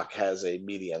stock has a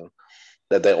median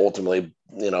that they ultimately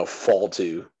fall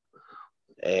to,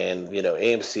 and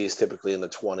AMC is typically in the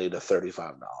 $20 to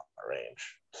 $35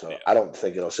 range. So Yeah. I don't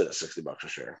think it'll sit at $60 a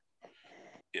share.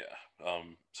 Yeah.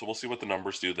 So we'll see what the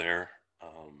numbers do there.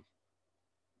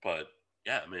 But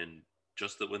yeah, I mean,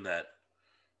 just that when that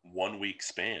 1 week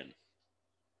span,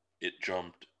 it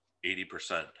jumped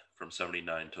 80% from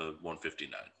 79 to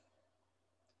 159.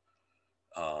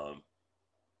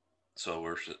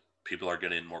 So people are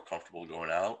getting more comfortable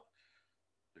going out.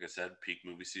 Like I said, peak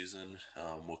movie season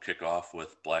will kick off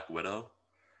with Black Widow,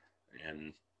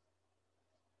 and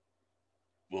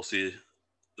we'll see.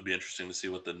 It'll be interesting to see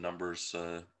what the numbers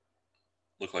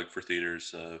look like for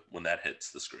theaters when that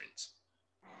hits the screens.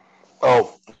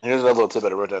 Oh, here's another little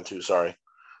tidbit I wrote down too. Sorry.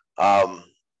 Um,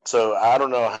 so I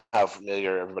don't know how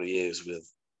familiar everybody is with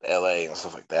LA and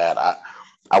stuff like that.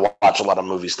 I watch a lot of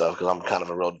movie stuff because I'm kind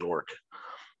of a real dork.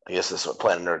 I guess that's what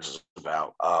Planet Nerds is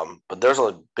about. But there's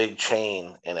a big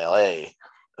chain in LA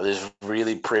of these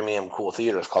really premium, cool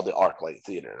theaters called the ArcLight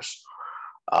Theaters.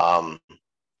 Um,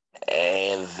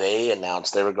 and they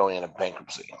announced they were going into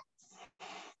bankruptcy,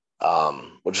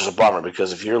 which is a bummer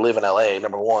because if you live in LA,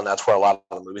 number one, that's where a lot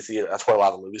of the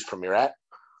movies premiere at.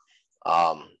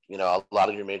 A lot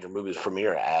of your major movies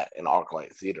premiere at an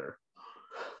ArcLight theater.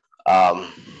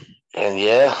 Um, and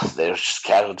yeah, there's just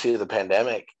casualty of the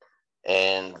pandemic.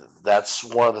 And that's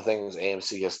one of the things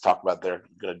AMC gets talked about they're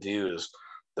going to do is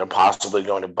they're possibly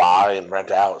going to buy and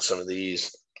rent out some of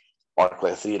these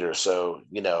ArcLight theaters. So,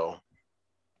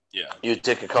 Yeah. you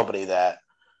take a company that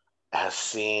has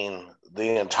seen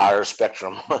the entire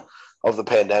spectrum of the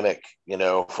pandemic,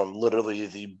 from literally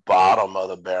the bottom of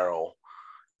the barrel,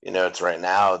 it's right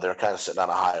now they're kind of sitting on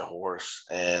a high horse.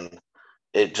 And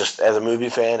it just, as a movie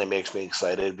fan, it makes me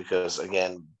excited because,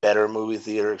 again, better movie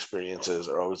theater experiences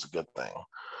are always a good thing.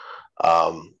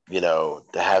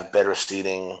 To have better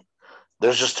seating.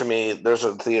 There's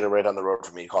a theater right on the road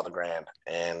from me called the Grand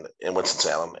and in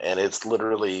Winston-Salem, and it's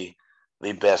literally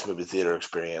the best movie theater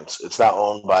experience. It's not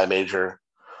owned by a major.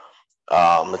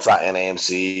 It's not an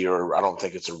AMC, or I don't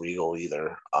think it's a Regal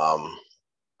either.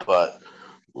 But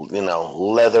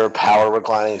leather power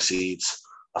reclining seats,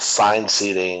 assigned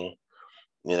seating.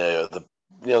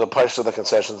 The price of the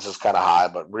concessions is kind of high,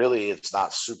 but really it's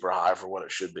not super high for what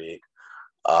it should be.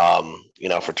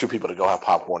 For two people to go have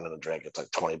popcorn and a drink, it's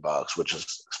like $20, which is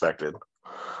expected.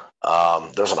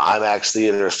 There's a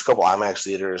couple IMAX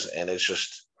theaters, and it's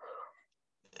just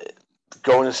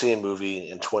going to see a movie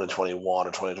in 2021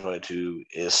 or 2022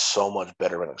 is so much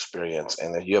better of an experience.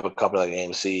 And if you have a company like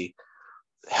AMC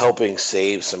helping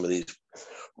save some of these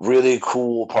really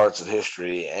cool parts of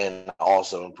history and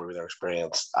also improving their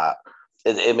experience,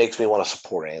 it makes me want to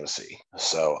support AMC.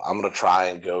 So I'm going to try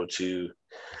and go to.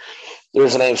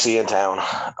 There's an AMC in town,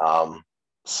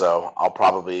 so I'll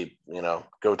probably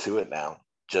go to it now,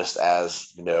 just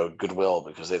as goodwill,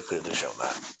 because they've clearly shown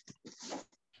that.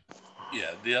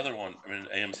 Yeah, the other one, I mean,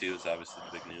 AMC was obviously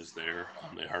the big news there.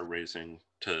 They are raising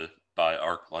to buy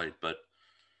ArcLight, but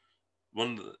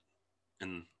in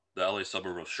the LA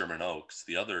suburb of Sherman Oaks,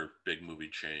 the other big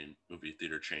movie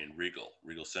theater chain, Regal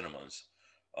Cinemas,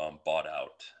 bought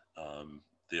out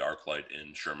the ArcLight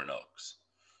in Sherman Oaks.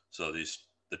 So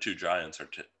the two giants are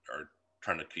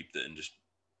trying to keep the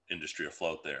industry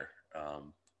afloat there.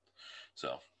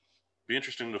 So be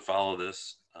interesting to follow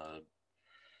this,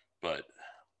 but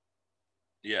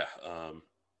yeah, I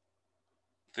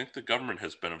think the government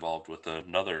has been involved with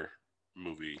another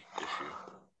movie issue.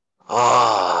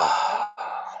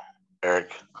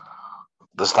 Eric,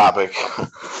 this topic,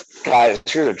 guys.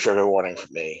 Here's a trigger warning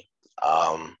for me.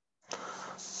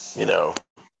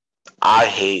 I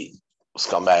hate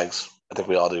scumbags. I think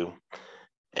we all do.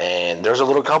 And there's a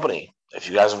little company, if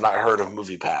you guys have not heard of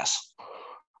MoviePass,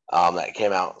 that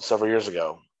came out several years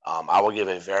ago. I will give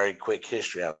a very quick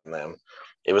history on them.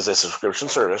 It was a subscription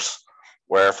service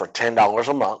where for $10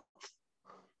 a month,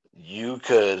 you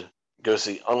could go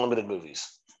see unlimited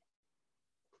movies.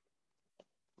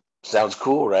 Sounds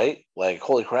cool, right? Like,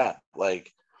 holy crap.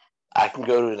 Like, I can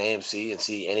go to an AMC and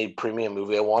see any premium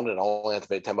movie I want and I only have to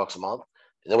pay $10 a month.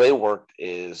 And the way it worked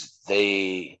is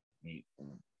they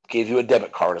gave you a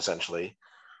debit card, essentially.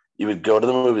 You would go to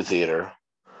the movie theater.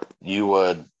 You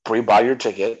would pre-buy your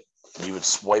ticket. You would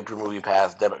swipe your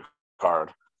MoviePass debit card,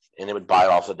 and it would buy it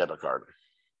off the debit card.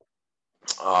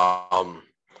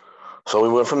 So we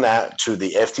went from that to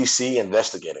the FTC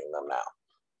investigating them now.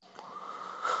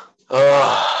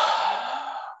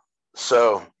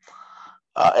 So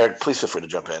Eric, please feel free to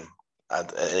jump in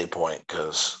at any point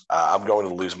because I'm going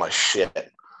to lose my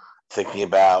shit thinking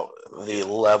about the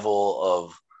level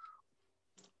of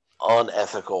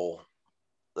unethical.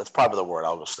 That's probably the word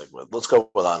I'll go stick with. Let's go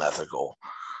with unethical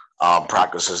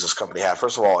practices this company had.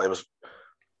 First of all, it was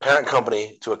parent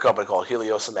company to a company called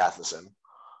Helios and Matheson,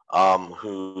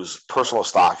 whose personal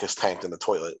stock is tanked in the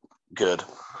toilet. Good.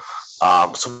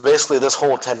 So basically, this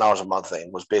whole $10 a month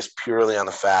thing was based purely on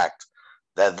the fact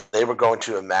that they were going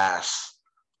to amass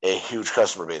a huge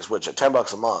customer base, which at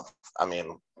 $10 a month, I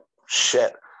mean,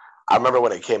 shit. I remember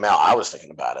when it came out, I was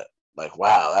thinking about it. Like,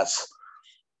 wow,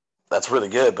 that's really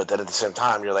good. But then at the same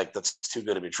time, you're like, that's too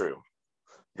good to be true.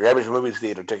 Your average movie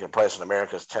theater ticket price in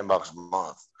America is $10 a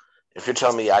month. If you're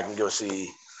telling me I can go see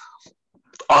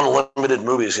unlimited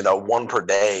movies, one per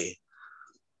day,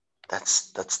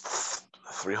 that's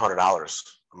 $300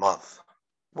 a month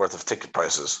worth of ticket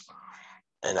prices,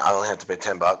 and I only have to pay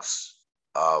 $10.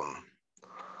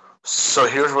 So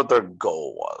here's what their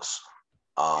goal was.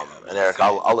 And Eric,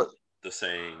 I'll let the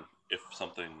saying, if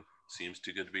something seems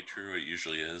too good to be true, it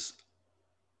usually is.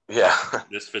 Yeah.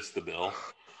 This fits the bill.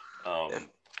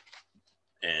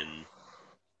 And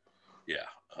yeah.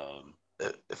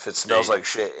 If it smells like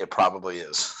shit, it probably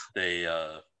is. There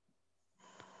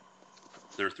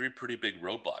are 3 pretty big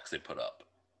roadblocks they put up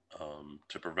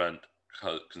to prevent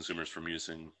consumers from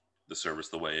using the service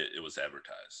the way it was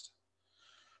advertised.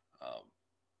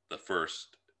 The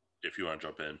first, if you want to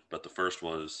jump in, but the first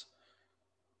was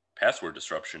password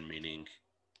disruption, meaning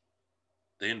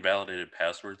they invalidated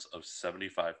passwords of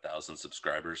 75,000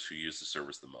 subscribers who use the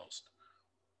service the most,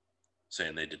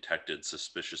 saying they detected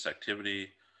suspicious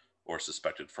activity or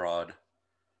suspected fraud,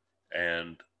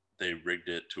 and they rigged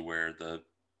it to where the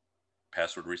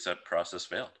password reset process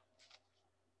failed.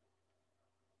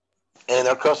 And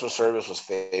their customer service was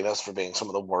famous for being some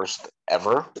of the worst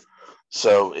ever.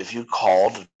 So if you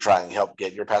called to try and help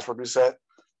get your password reset,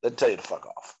 they'd tell you to fuck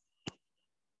off.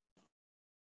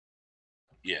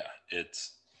 Yeah,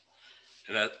 that's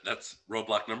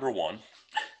roadblock number 1.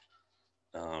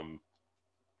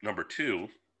 Number 2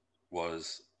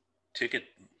 was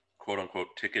quote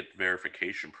unquote ticket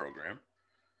verification program,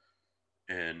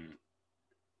 and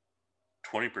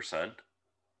 20%,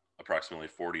 approximately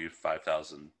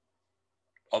 45,000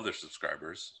 other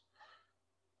subscribers,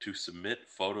 to submit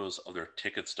photos of their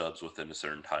ticket stubs within a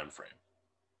certain time frame.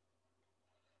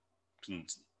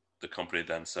 The company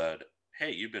then said,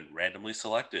 hey, you've been randomly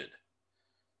selected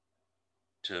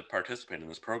to participate in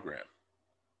this program.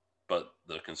 But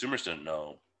the consumers didn't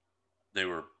know they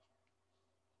were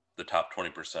the top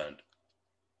 20%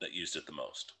 that used it the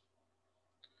most.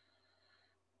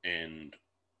 And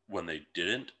when they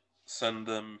didn't send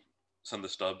the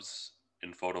stubs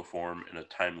in photo form in a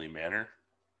timely manner,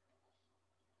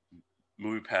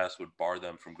 MoviePass would bar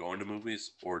them from going to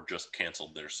movies or just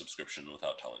canceled their subscription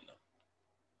without telling them.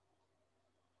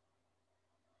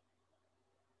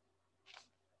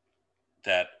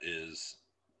 That is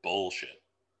bullshit.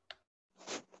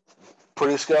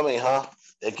 Pretty scummy, huh?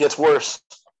 It gets worse.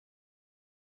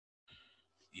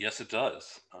 Yes, it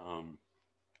does.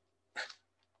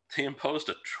 They imposed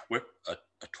a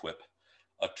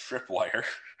tripwire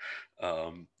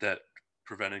that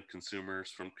prevented consumers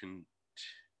from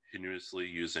continuously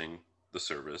using the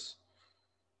service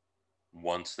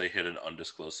once they hit an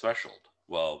undisclosed threshold.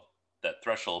 Well, that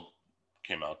threshold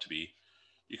came out to be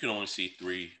you can only see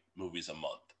 3 movies a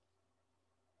month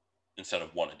instead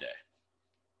of 1 a day.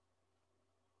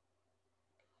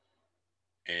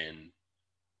 And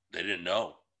they didn't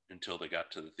know until they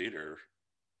got to the theater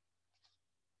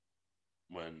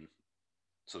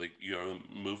you go to the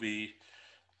movie,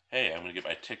 hey, I'm going to get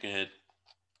my ticket.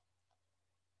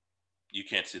 You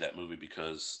can't see that movie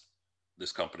because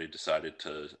this company decided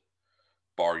to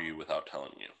bar you without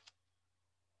telling you.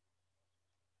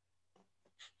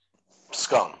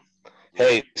 Scum.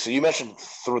 Hey, so you mentioned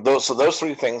those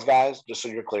 3 things, guys, just so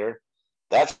you're clear,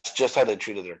 that's just how they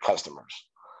treated their customers.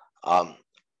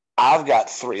 I've got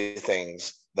 3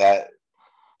 things that,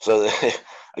 so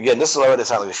again, this is already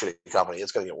sounding like a shitty company.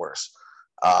 It's going to get worse.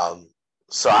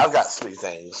 So I've got 3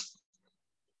 things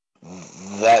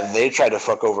that they try to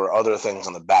fuck over other things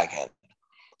on the back end.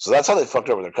 So that's how they fucked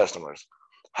over their customers.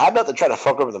 How about they try to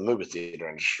fuck over the movie theater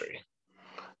industry?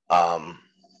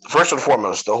 First and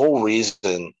foremost, the whole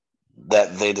reason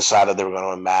that they decided they were going to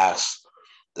amass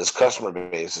this customer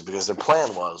base is because their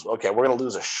plan was, okay, we're going to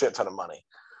lose a shit ton of money,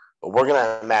 but we're going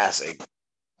to amass a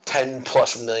 10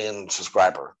 plus million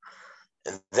subscriber.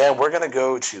 And then we're going to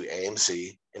go to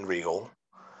AMC and Regal,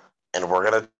 and we're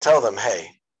going to tell them,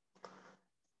 hey,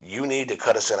 you need to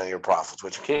cut us in on your profits.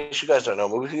 Which, in case you guys don't know,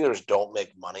 movie theaters don't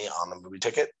make money on the movie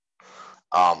ticket.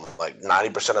 Like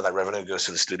 90% of that revenue goes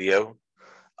to the studio.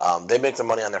 They make the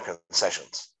money on their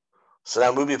concessions. So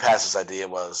now MoviePass's idea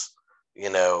was,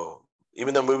 even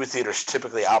though movie theaters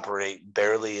typically operate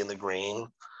barely in the green,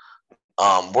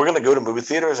 we're going to go to movie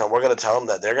theaters and we're going to tell them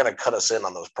that they're going to cut us in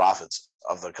on those profits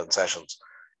of the concessions.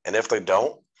 And if they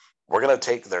don't, we're going to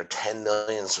take their 10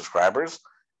 million subscribers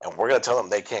and we're going to tell them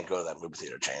they can't go to that movie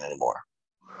theater chain anymore.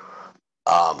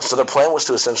 So the plan was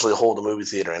to essentially hold the movie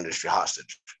theater industry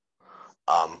hostage,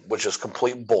 which is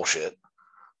complete bullshit.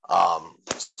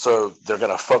 So they're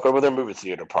going to fuck over their movie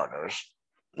theater partners.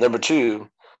 Number two,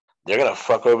 they're going to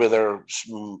fuck over their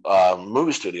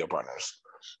movie studio partners.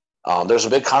 There's a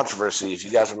big controversy. If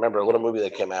you guys remember a little movie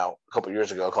that came out a couple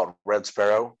years ago called Red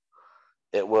Sparrow,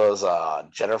 it was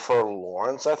Jennifer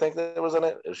Lawrence, I think, that was in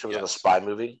it. She was in a spy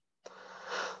movie.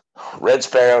 Red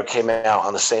Sparrow came out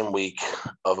on the same week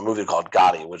of a movie called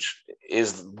Gotti, which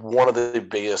is one of the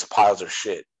biggest piles of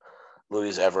shit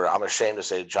movies ever. I'm ashamed to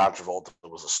say John Travolta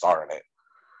was a star in it.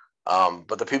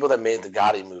 But the people that made the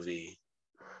Gotti movie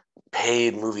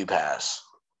paid MoviePass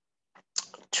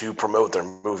to promote their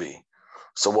movie.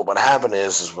 So what would happen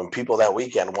is when people that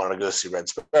weekend wanted to go see Red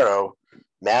Sparrow,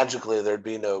 magically there'd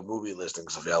be no movie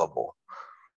listings available.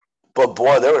 But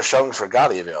boy, there were showings for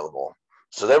Gotti available.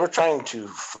 So they were trying to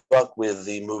fuck with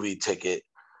the movie ticket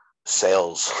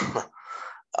sales.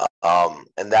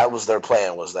 And that was their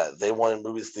plan, was that they wanted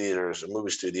movie theaters and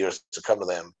movie studios to come to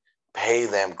them, pay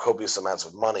them copious amounts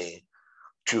of money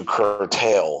to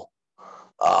curtail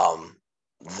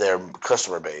their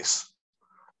customer base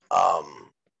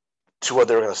to what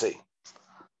they were going to see.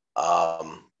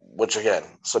 Which again,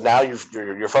 so now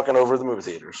you're fucking over the movie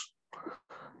theaters.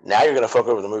 Now you're going to fuck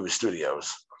over the movie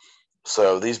studios.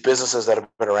 So these businesses that have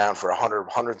been around for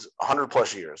 100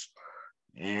 plus years,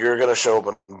 you're going to show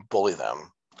up and bully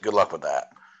them. Good luck with that.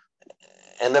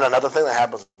 And then another thing that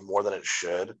happens more than it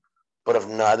should, but if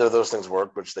neither of those things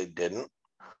worked, which they didn't,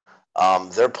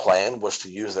 their plan was to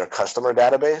use their customer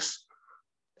database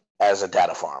as a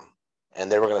data farm,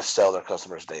 and they were going to sell their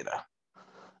customers' data.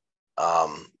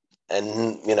 And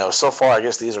so far, I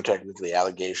guess these are technically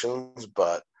allegations,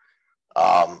 but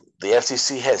the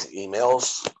FCC has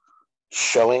emails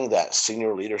showing that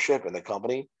senior leadership in the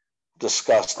company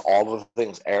discussed all the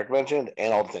things Eric mentioned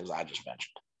and all the things I just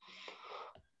mentioned.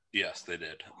 Yes, they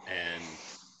did. And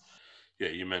yeah,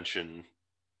 you mentioned,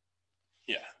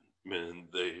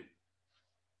 it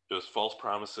was false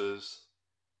promises,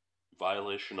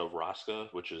 violation of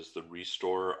ROSCA, which is the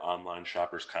Restore Online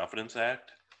Shoppers Confidence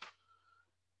Act,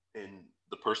 and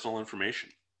the personal information,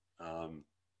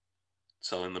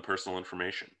 selling the personal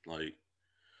information. Like,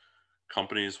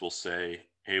 companies will say,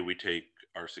 hey, we take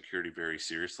our security very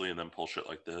seriously, and then pull shit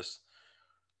like this.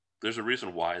 There's a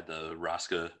reason why the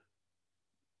ROSCA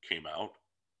came out,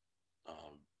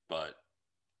 but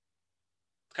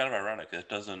it's kind of ironic. It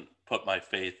doesn't put my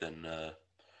faith in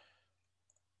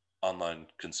online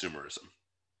consumerism.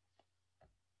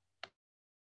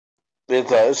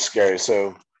 It's scary.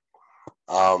 So,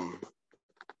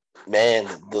 man,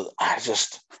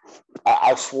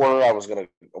 I swore I wasn't gonna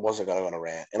go on a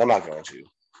rant, and I'm not going to.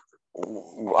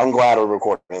 I'm glad we're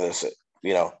recording this at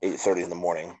 8:30 in the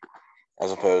morning,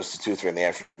 as opposed to 2-3 in the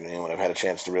afternoon when I've had a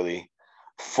chance to really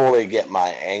fully get my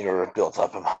anger built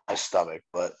up in my stomach.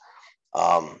 But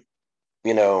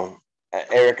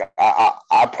Eric,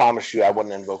 I promise you I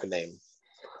wouldn't invoke a name.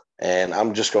 And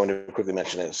I'm just going to quickly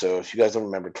mention it. So if you guys don't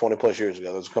remember, 20 plus years ago,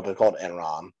 there was a company called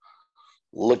Enron.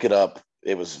 Look it up.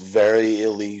 It was very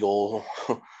illegal,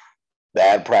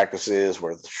 bad practices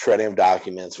where the shredding of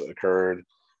documents occurred.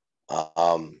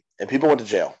 And people went to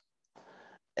jail.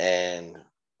 And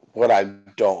what I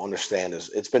don't understand is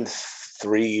it's been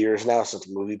 3 years now since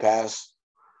MoviePass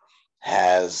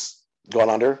has gone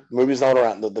under. Movie's not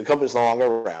around. The company's no longer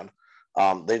around.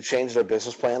 They've changed their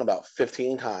business plan about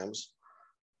 15 times.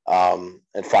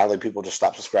 And finally, people just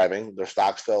stopped subscribing. Their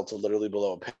stocks fell to literally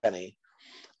below a penny.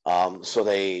 So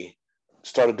they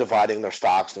started dividing their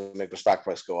stocks to make the stock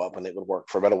price go up, and it would work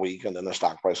for about a week, and then their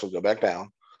stock price would go back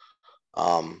down.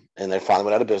 And they finally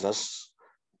went out of business.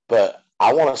 But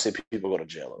I want to see people go to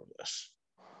jail over this.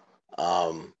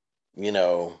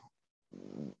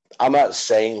 I'm not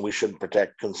saying we shouldn't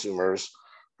protect consumers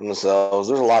from themselves.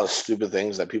 There's a lot of stupid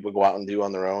things that people go out and do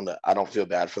on their own that I don't feel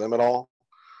bad for them at all.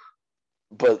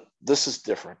 But this is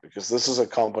different because this is a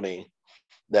company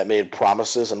that made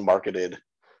promises and marketed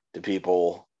to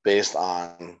people based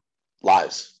on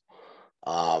lies.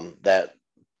 That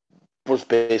was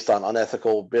based on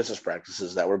unethical business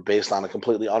practices that were based on a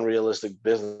completely unrealistic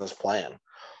business plan,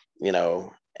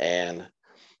 and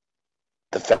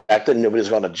the fact that nobody's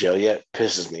gone to jail yet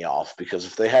pisses me off, because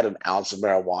if they had an ounce of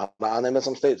marijuana on them in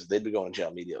some states, they'd be going to jail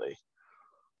immediately.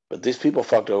 But these people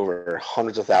fucked over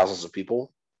hundreds of thousands of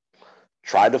people,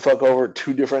 tried to fuck over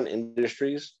 2 different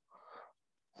industries,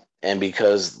 and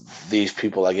because these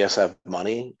people, I guess, have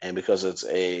money, and because it's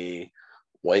a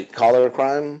white collar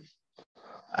crime,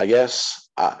 I guess.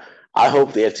 I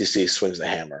hope the FTC swings the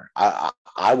hammer.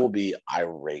 I will be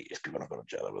irate if people don't go to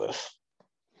jail over this.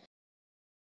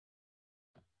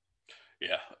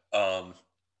 Yeah.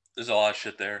 There's a lot of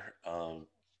shit there.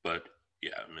 But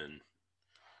yeah, I mean,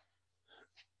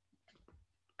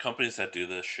 companies that do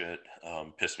this shit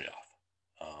piss me off.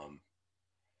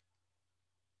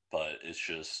 But it's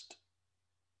just,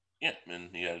 yeah, I mean,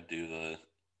 you got to do the.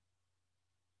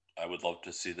 I would love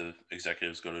to see the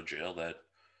executives go to jail that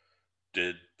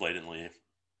did blatantly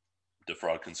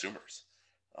defraud consumers.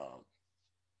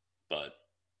 But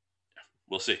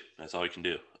we'll see. That's all we can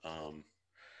do.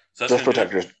 So just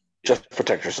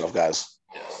protect yourself, guys.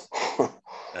 Yes.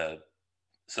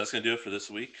 So that's going to do it for this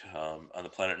week on the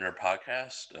Planet Nerd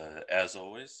podcast. As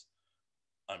always,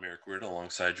 I'm Eric Weird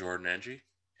alongside Jordan Angie,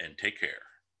 and take care.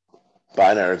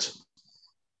 Bye, nerds.